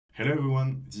Hello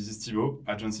everyone, this is Thibaud,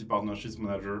 Agency Partnerships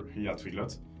Manager here at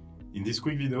Weglot. In this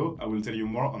quick video, I will tell you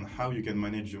more on how you can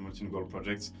manage your multilingual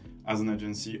projects as an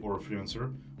agency or a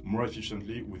freelancer more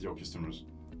efficiently with your customers.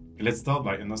 Let's start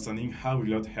by understanding how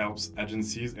Weglot helps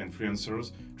agencies and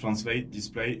freelancers translate,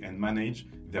 display, and manage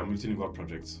their multilingual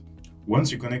projects.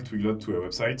 Once you connect Weglot to a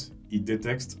website, it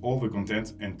detects all the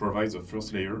content and provides a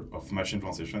first layer of machine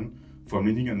translation from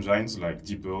leading engines like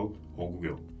DeepL or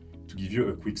Google to give you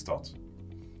a quick start.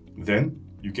 Then,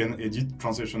 you can edit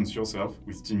translations yourself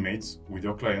with teammates, with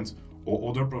your clients, or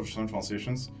other professional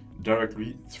translations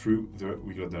directly through the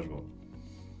Weglot dashboard.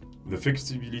 The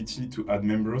flexibility to add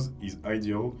members is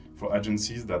ideal for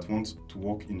agencies that want to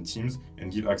work in teams and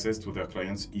give access to their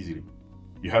clients easily.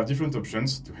 You have different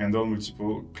options to handle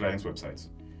multiple clients' websites.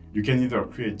 You can either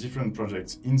create different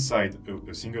projects inside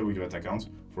a single Weglot account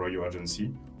for your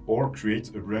agency, or create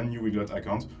a brand new Weglot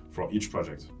account for each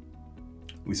project.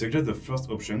 We suggest the first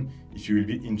option if you will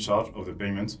be in charge of the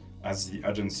payment as the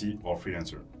agency or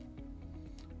freelancer.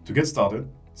 To get started,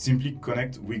 simply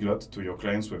connect Weglot to your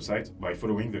client's website by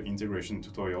following the integration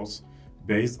tutorials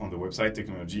based on the website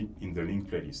technology in the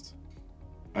link playlist.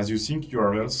 As you sync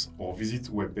URLs or visit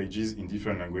web pages in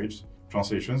different languages,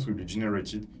 translations will be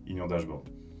generated in your dashboard.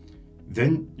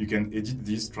 Then you can edit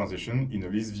this translation in a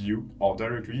list view or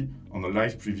directly on a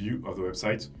live preview of the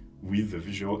website with the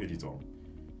visual editor.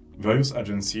 Various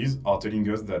agencies are telling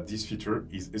us that this feature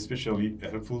is especially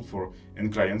helpful for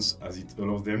end clients as it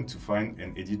allows them to find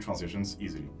and edit translations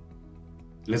easily.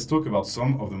 Let's talk about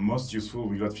some of the most useful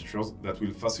Weglot features that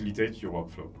will facilitate your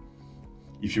workflow.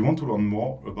 If you want to learn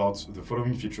more about the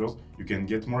following features, you can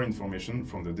get more information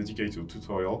from the dedicated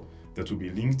tutorial that will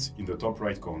be linked in the top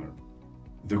right corner.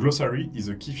 The glossary is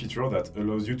a key feature that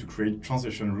allows you to create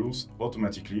translation rules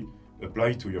automatically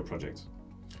applied to your project.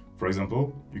 For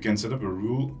example, you can set up a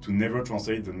rule to never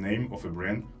translate the name of a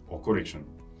brand or collection.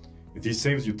 This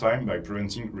saves you time by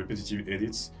preventing repetitive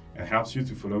edits and helps you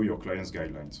to follow your client's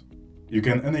guidelines. You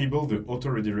can enable the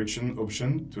auto-redirection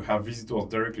option to have visitors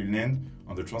directly land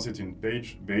on the translating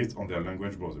page based on their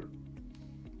language browser.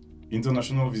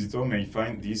 International visitors may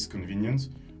find this convenient,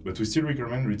 but we still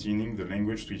recommend retaining the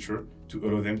language switcher to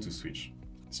allow them to switch.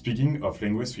 Speaking of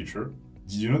language switcher,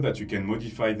 did you know that you can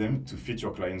modify them to fit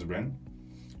your client's brand?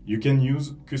 You can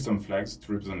use custom flags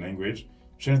to represent language,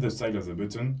 change the style of the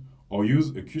button, or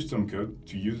use a custom code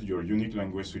to use your unique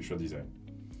language switcher design.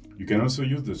 You can also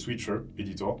use the switcher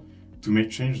editor to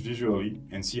make changes visually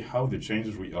and see how the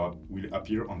changes will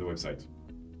appear on the website.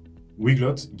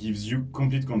 Weglot gives you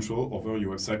complete control over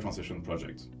your website translation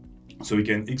project, so you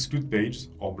can exclude pages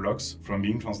or blocks from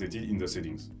being translated in the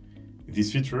settings.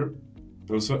 This feature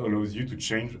also allows you to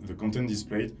change the content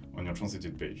displayed on your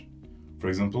translated page. For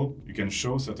example, you can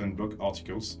show certain blog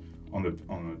articles on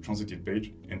a translated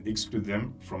page and exclude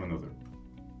them from another.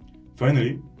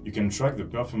 Finally, you can track the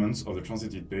performance of the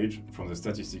translated page from the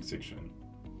statistics section.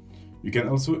 You can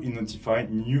also identify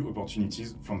new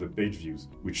opportunities from the page views,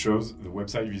 which shows the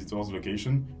website visitor's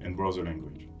location and browser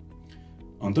language.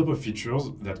 On top of features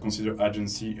that consider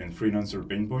agency and freelancer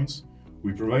pain points,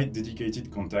 we provide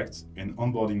dedicated contacts and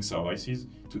onboarding services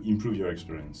to improve your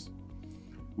experience.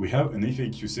 We have an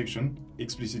FAQ section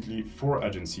explicitly for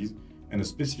agencies and a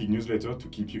specific newsletter to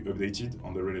keep you updated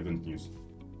on the relevant news.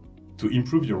 To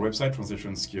improve your website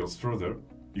translation skills further,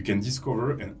 you can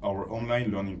discover our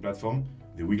online learning platform,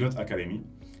 the Weglot Academy,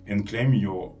 and claim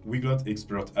your Weglot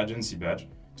Expert Agency badge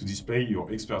to display your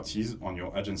expertise on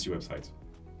your agency website.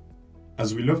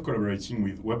 As we love collaborating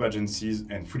with web agencies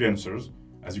and freelancers,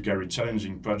 as you carry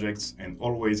challenging projects and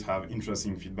always have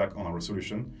interesting feedback on our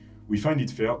solution, we find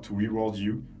it fair to reward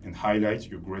you and highlight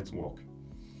your great work.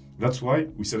 That's why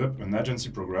we set up an agency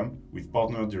program with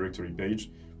partner directory page,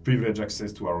 privileged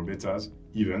access to our betas,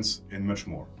 events, and much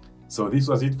more. So this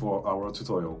was it for our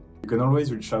tutorial. You can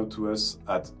always reach out to us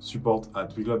at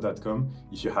support@weglot.com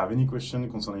if you have any question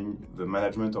concerning the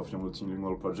management of your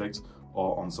multilingual projects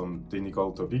or on some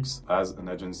technical topics as an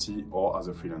agency or as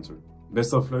a freelancer.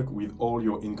 Best of luck with all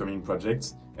your incoming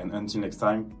projects, and until next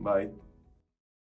time, bye.